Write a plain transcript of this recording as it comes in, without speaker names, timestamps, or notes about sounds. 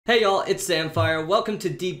Hey y'all, it's Samfire. Welcome to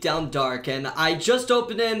Deep Down Dark, and I just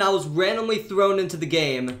opened it and I was randomly thrown into the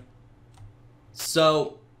game.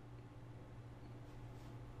 So,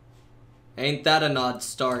 ain't that an odd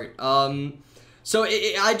start? I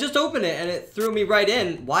just opened it and it threw me right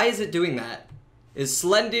in. Why is it doing that? Is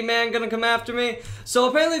Slendy Man gonna come after me? So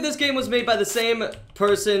apparently this game was made by the same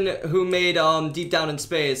person who made Deep Down in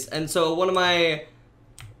Space, and so one of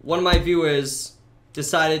my viewers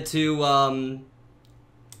decided to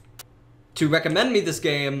recommend me this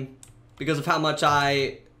game because of how much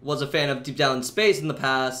I was a fan of Deep Down in Space in the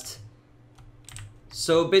past.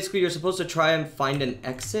 So basically you're supposed to try and find an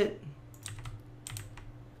exit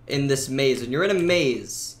in this maze, and you're in a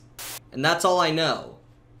maze, and that's all I know.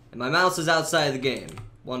 And my mouse is outside of the game.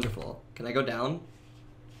 Wonderful. Can I go down?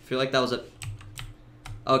 I feel like that was a...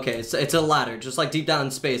 Okay, it's a ladder, just like Deep Down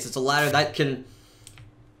in Space. It's a ladder that can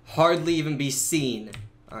hardly even be seen.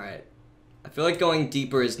 Alright. I feel like going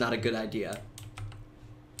deeper is not a good idea.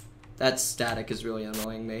 That static is really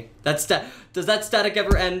annoying me. Does that static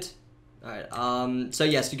ever end? Alright, so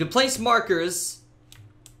yes, you can place markers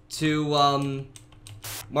to,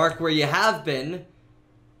 mark where you have been.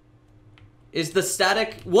 Is the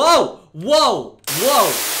static... Whoa! Whoa!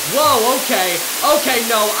 Whoa! Whoa! Okay! Okay,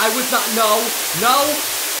 no, I was not... No! No!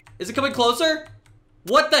 Is it coming closer?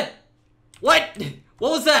 What the... What?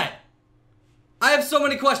 What was that? I have so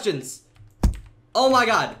many questions. Oh my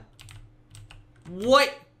god.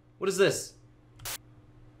 What? What is this?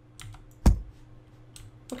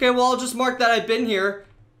 Okay, well, I'll just mark that I've been here.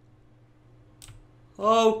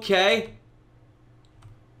 Okay.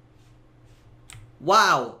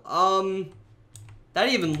 Wow, that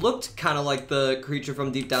even looked kind of like the creature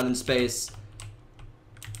from Deep Down in Space.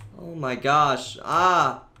 Oh my gosh.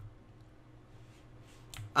 I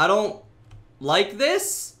don't like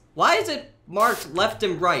this. Why is it marked left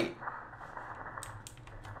and right?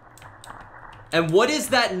 And what is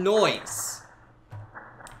that noise?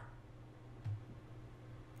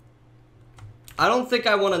 I don't think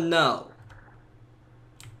I want to know.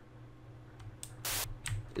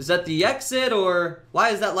 Is that the exit, or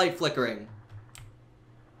why is that light flickering?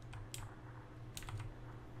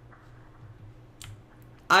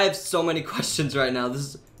 I have so many questions right now.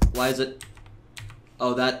 This is... Why is it...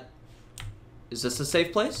 Oh, that... Is this a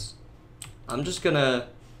safe place? I'm just gonna...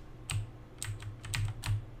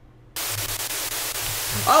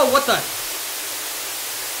 Oh, what the...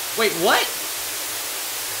 Wait, what?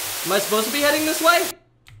 Am I supposed to be heading this way?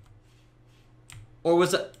 Or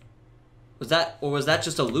was it... Was that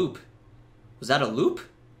just a loop? Was that a loop?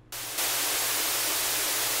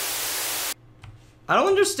 I don't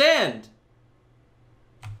understand.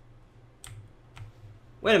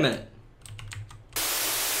 Wait a minute.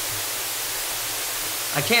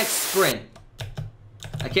 I can't sprint.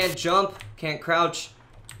 I can't jump, can't crouch.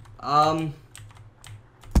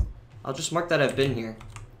 I'll just mark that I've been here.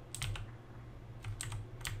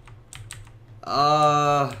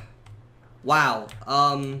 Wow.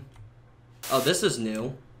 Oh, this is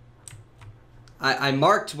new. I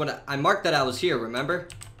marked that I was here, remember?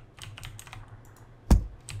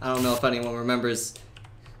 I don't know if anyone remembers.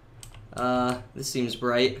 This seems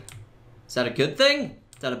bright. Is that a good thing?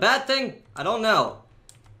 Is that a bad thing? I don't know.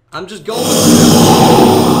 I'm just going.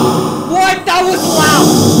 What? That was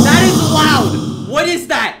loud! That is loud! What is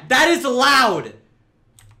that? That is loud!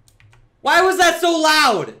 Why was that so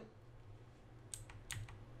loud?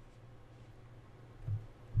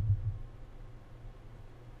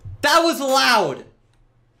 That was loud!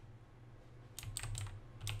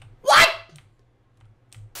 What?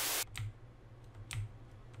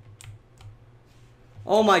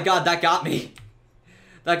 Oh my god, that got me.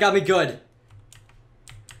 That got me good.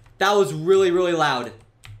 That was really, really loud.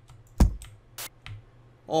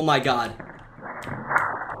 Oh my god.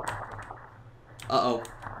 Uh-oh.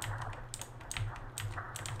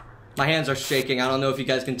 My hands are shaking. I don't know if you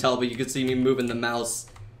guys can tell, but you can see me moving the mouse.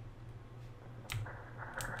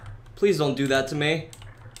 Please don't do that to me.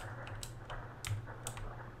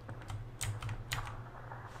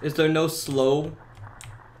 Is there no slow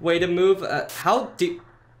way to move? How deep?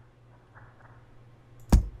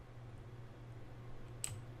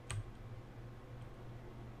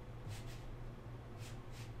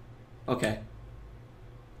 Okay.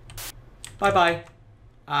 Bye-bye.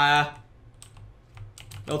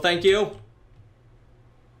 No thank you.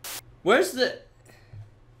 Where's the...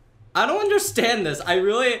 I don't understand this. I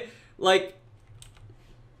really... Like,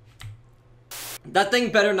 that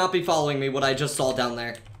thing better not be following me, what I just saw down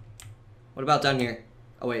there. What about down here?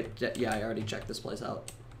 Oh, wait. Yeah, I already checked this place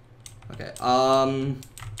out. Okay, I'm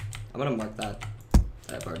gonna mark that.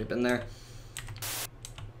 I've already been there.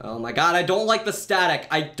 Oh my god, I don't like the static.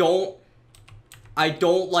 I don't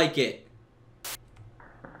like it.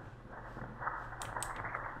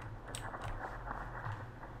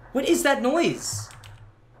 What is that noise?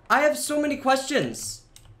 I have so many questions.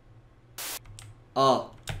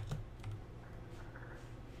 Oh.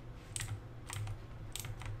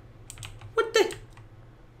 What the?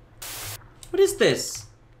 What is this?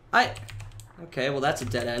 Okay, well that's a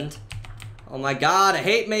dead end. Oh my god, I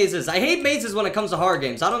hate mazes. I hate mazes when it comes to horror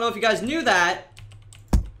games. I don't know if you guys knew that.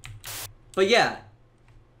 But yeah.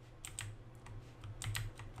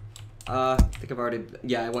 I think I've already...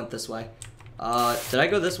 Yeah, I went this way. Did I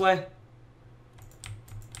go this way?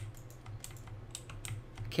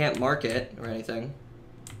 Can't mark it or anything.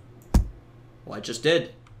 Well, I just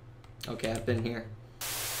did. Okay, I've been here.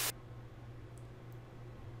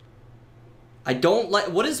 I don't like...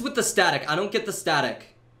 What is with the static? I don't get the static.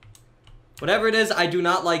 Whatever it is, I do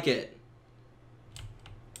not like it.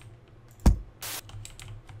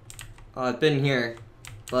 Oh, I've been here.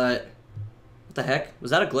 But... What the heck?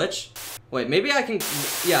 Was that a glitch? Wait, maybe I can...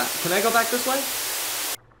 Yeah, can I go back this way?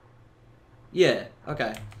 Yeah,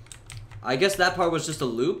 okay. I guess that part was just a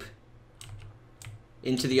loop.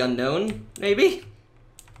 Into the unknown, maybe?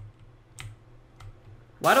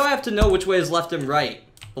 Why do I have to know which way is left and right?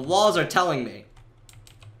 The walls are telling me.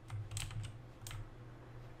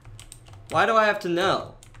 Why do I have to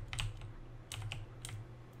know?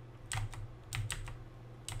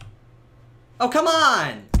 Oh, come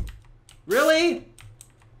on! Really?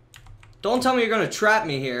 Don't tell me you're gonna trap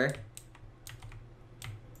me here.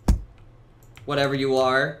 Whatever you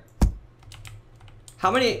are. How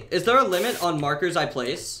many... Is there a limit on markers I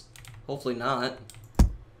place? Hopefully not.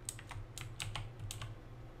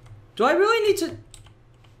 Do I really need to...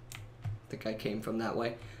 I think I came from that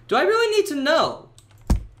way. Do I really need to know?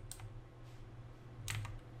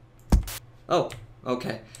 Oh,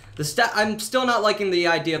 okay. I'm still not liking the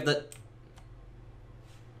idea of the...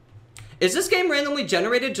 Is this game randomly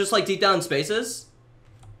generated just like Deep Down Spaces?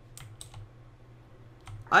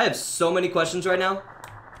 I have so many questions right now.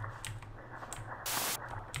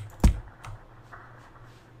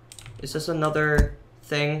 Is this another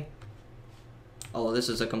thing? Oh, this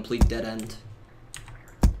is a complete dead end.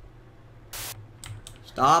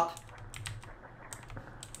 Stop.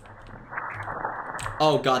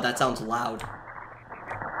 Oh god, that sounds loud.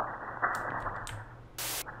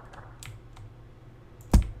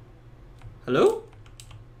 Hello?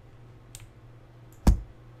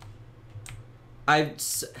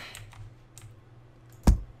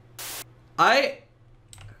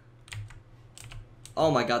 Oh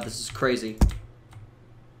my god, this is crazy.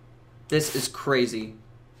 This is crazy.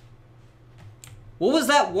 What was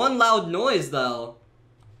that one loud noise, though?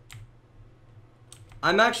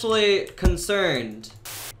 I'm actually concerned.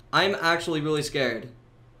 I'm actually really scared.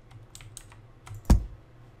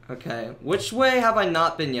 Okay, which way have I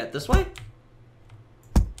not been yet? This way?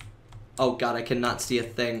 Oh god, I cannot see a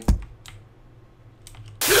thing.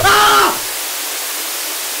 Ah!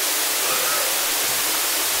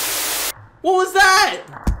 What was that?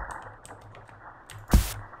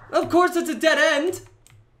 Of course it's a dead end.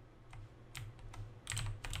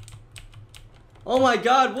 Oh my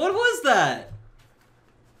god, what was that?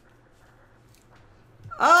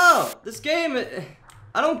 Oh, this game,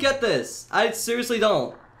 I don't get this. I seriously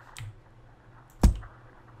don't.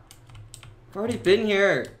 I've already been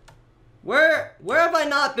here. Where have I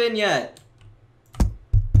not been yet?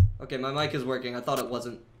 Okay, my mic is working. I thought it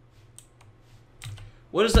wasn't.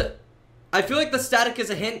 What is it? I feel like the static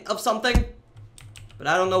is a hint of something, but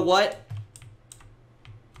I don't know what.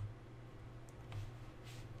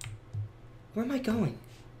 Where am I going?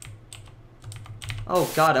 Oh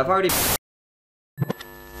god, I've already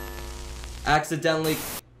accidentally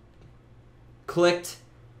clicked.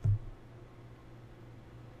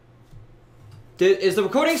 Is the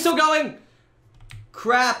recording still going?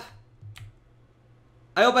 Crap.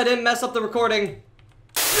 I hope I didn't mess up the recording.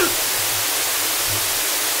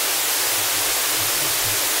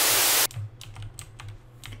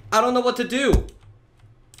 I don't know what to do.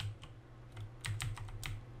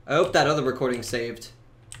 I hope that other recording saved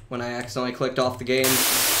when I accidentally clicked off the game.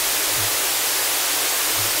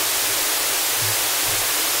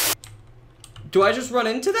 Do I just run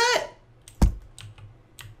into that?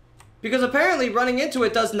 Because apparently running into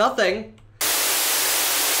it does nothing.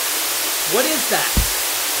 What is that?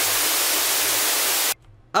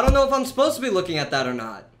 I don't know if I'm supposed to be looking at that or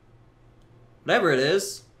not. Whatever it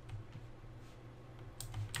is.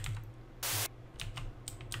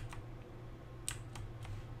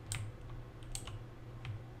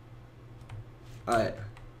 Alright.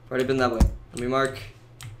 Already been that way. Let me mark.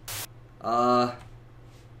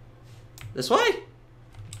 This way?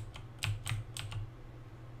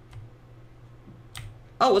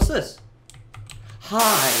 Oh, what's this?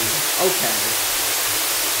 Hi. Okay.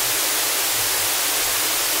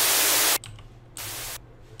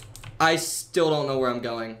 I still don't know where I'm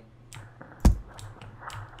going.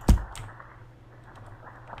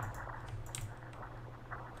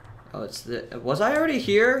 Oh, it's the... Was I already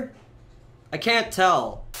here? I can't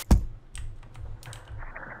tell.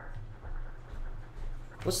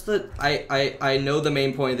 What's the... I know the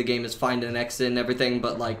main point of the game is find an exit and everything,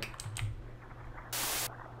 but like...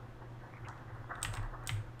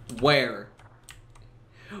 Where?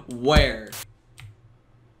 Where?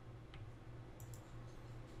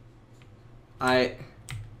 I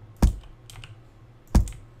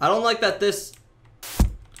don't like that this...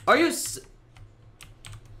 Are you...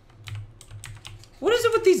 What is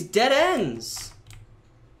it with these dead ends?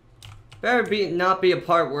 Better not be a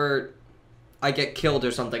part where I get killed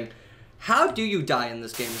or something. How do you die in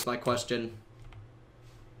this game is my question.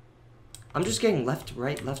 I'm just getting left,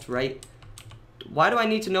 right, left, right. Why do I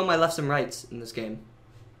need to know my lefts and rights in this game?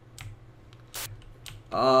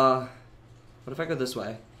 What if I go this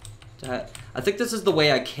way? I think this is the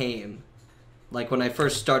way I came. Like when I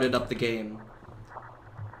first started up the game.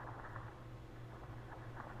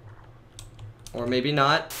 Or maybe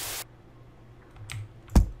not.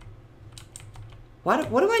 What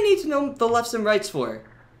do I need to know the lefts and rights for?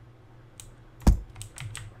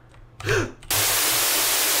 God,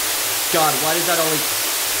 why does that always...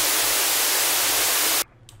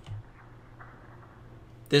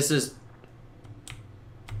 This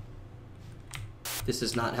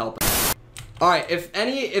is not helping. Alright, if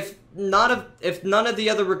none of the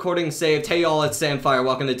other recordings saved, hey y'all, it's Samfire,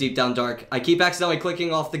 welcome to Deep Down Dark. I keep accidentally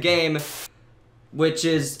clicking off the game, which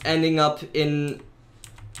is ending up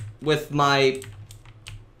with my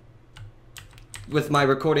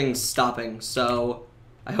recording stopping, so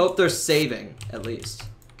I hope they're saving, at least.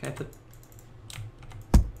 Can I put...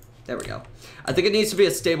 There we go. I think it needs to be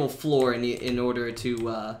a stable floor in order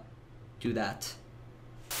to do that.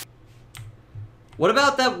 What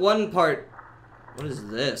about that one part? What is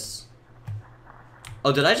this?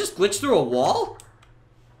 Oh, did I just glitch through a wall?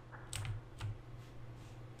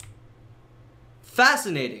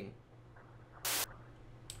 Fascinating.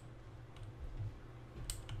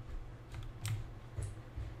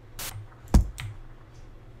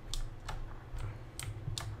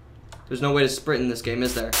 There's no way to sprint in this game,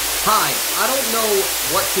 is there? Hi, I don't know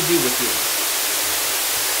what to do with you.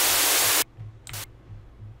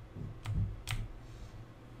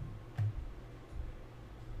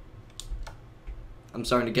 I'm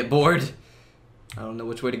starting to get bored. I don't know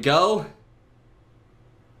which way to go.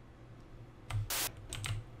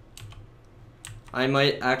 I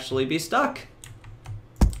might actually be stuck.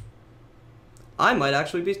 I might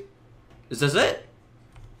actually be... Is this it?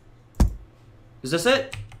 Is this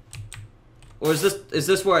it? Or is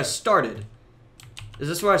this where I started? Is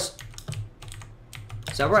this where is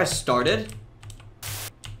that where I started?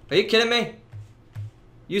 Are you kidding me?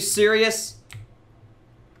 You serious?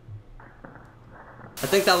 I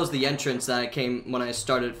think that was the entrance that I came when I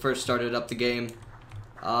first started up the game.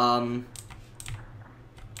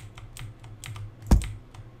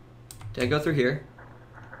 Did I go through here?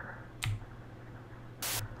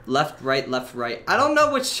 Left, right, left, right. I don't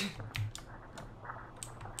know which...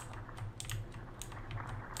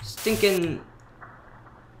 Stinking...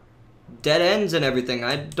 dead ends and everything.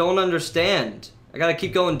 I don't understand. I gotta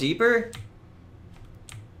keep going deeper?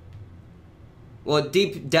 Well,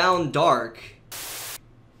 deep down dark.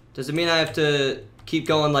 Does it mean I have to keep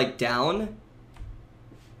going, like, down?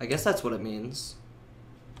 I guess that's what it means.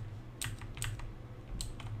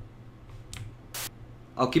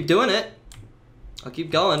 I'll keep doing it. I'll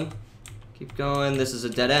keep going. Keep going. This is a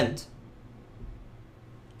dead end.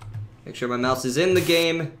 Make sure my mouse is in the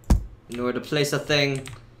game in order to place a thing.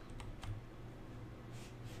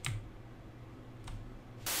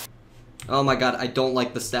 Oh my god, I don't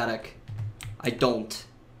like the static. I don't.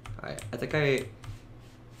 Alright, I think I...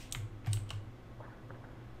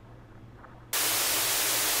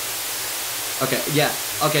 Okay, yeah.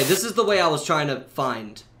 Okay, this is the way I was trying to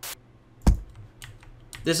find.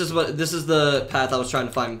 This is the path I was trying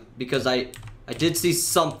to find because I did see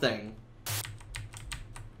something.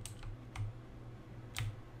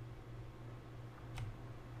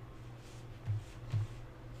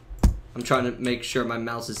 I'm trying to make sure my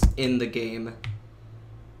mouse is in the game.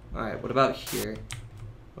 Alright, what about here?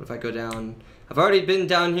 What if I go down? I've already been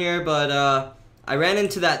down here, but I ran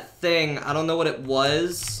into that thing. I don't know what it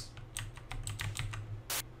was.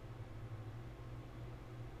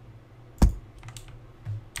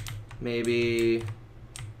 Maybe...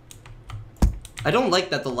 I don't like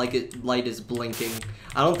that the light is blinking.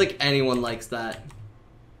 I don't think anyone likes that.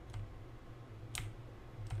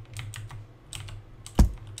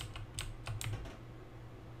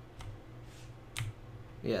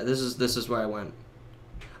 Yeah, this is where I went.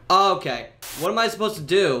 Okay, what am I supposed to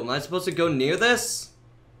do? Am I supposed to go near this?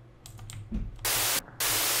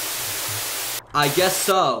 I guess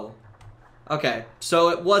so. Okay, so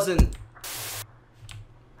it wasn't...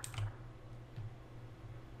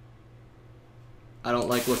 I don't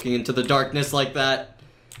like looking into the darkness like that.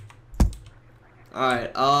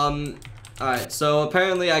 Alright, alright, so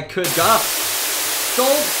apparently I could go...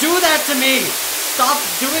 Don't do that to me! Stop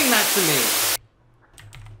doing that to me!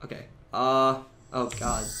 Okay, oh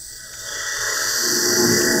god.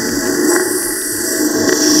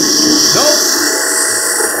 Nope!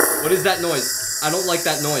 What is that noise? I don't like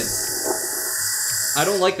that noise. I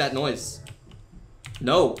don't like that noise.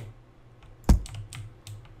 No.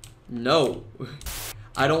 No.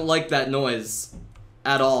 I don't like that noise.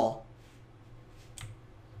 At all.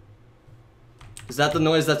 Is that the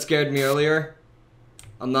noise that scared me earlier?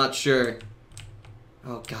 I'm not sure.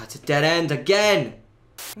 Oh god, it's a dead end again!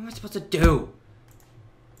 What am I supposed to do?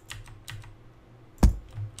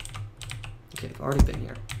 Okay, I've already been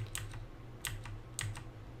here.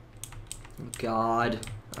 Oh god.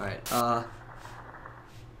 Alright, I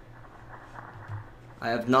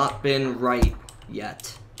have not been right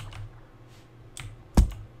yet.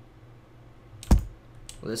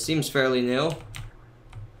 Well, this seems fairly new.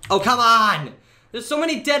 Oh, come on! There's so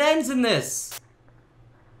many dead ends in this!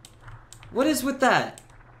 What is with that?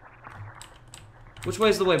 Which way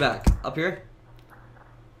is the way back? Up here?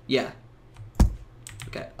 Yeah.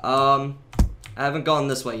 Okay, I haven't gone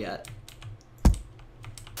this way yet.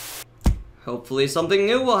 Hopefully something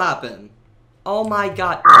new will happen. Oh my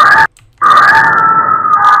god.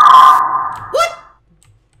 What?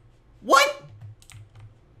 What?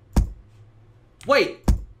 Wait.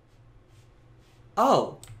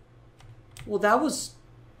 Oh. Well, that was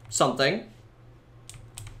something.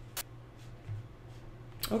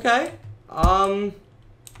 Okay.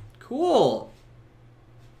 Cool.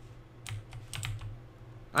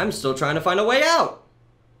 I'm still trying to find a way out.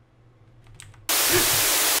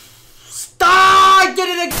 Stop! I did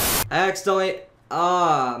it again! I accidentally...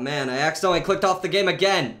 Ah, man, I accidentally clicked off the game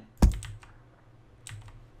again.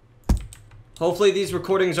 Hopefully these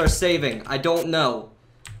recordings are saving. I don't know.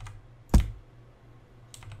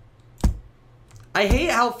 I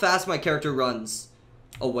hate how fast my character runs.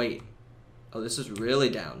 Oh, wait. Oh, this is really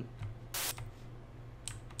down.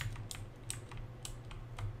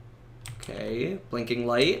 Okay, blinking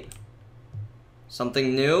light.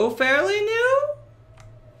 Something new? Fairly new?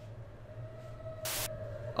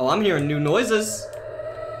 Oh, I'm hearing new noises.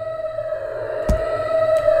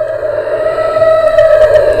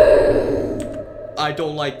 I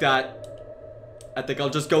don't like that. I think I'll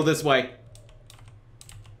just go this way.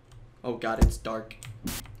 Oh god, it's dark.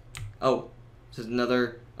 Oh, this is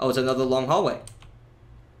another... Oh, it's another long hallway.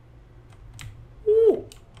 Ooh.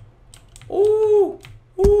 Ooh.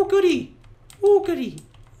 Ooh, goody. Ooh, goody.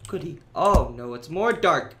 Goody. Oh, no, it's more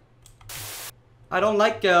dark. I don't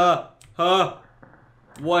like,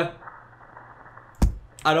 what?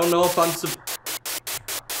 I don't know if I'm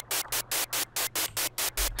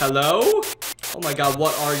Hello? Oh my god,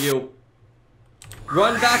 what are you?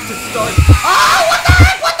 Run back to start. Oh, what the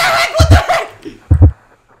heck? What the heck? What the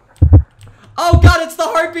heck? Oh god, it's the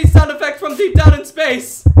heartbeat sound effect from Deep Down in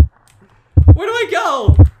Space. Where do I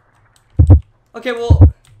go? Okay,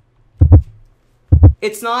 well,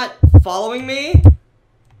 it's not following me.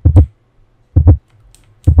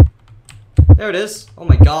 There it is. Oh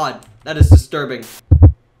my god, that is disturbing.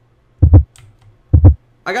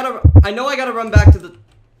 I know I gotta run back to the...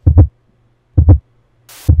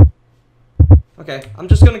 Okay, I'm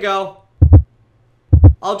just gonna go.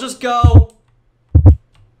 I'll just go.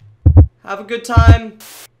 Have a good time.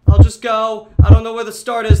 I'll just go. I don't know where the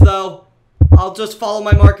start is, though. I'll just follow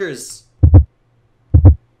my markers.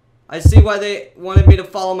 I see why they wanted me to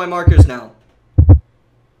follow my markers now.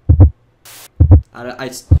 Oh,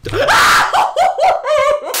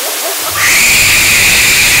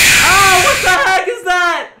 what the heck is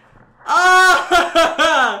that?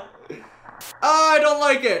 Ah! Oh, I don't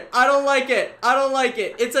like it. I don't like it. I don't like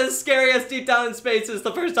it. It's as scary as Deep Down in Space is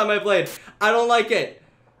the first time I played. I don't like it.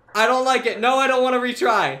 I don't like it. No, I don't want to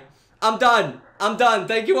retry. I'm done. I'm done.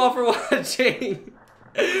 Thank you all for watching.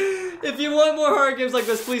 If you want more horror games like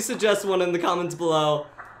this, please suggest one in the comments below.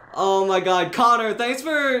 Oh my god. Connor, thanks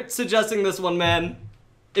for suggesting this one, man.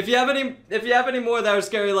 If you have any more that are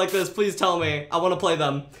scary like this, please tell me. I want to play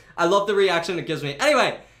them. I love the reaction it gives me.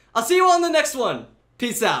 Anyway, I'll see you all in the next one.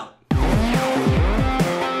 Peace out.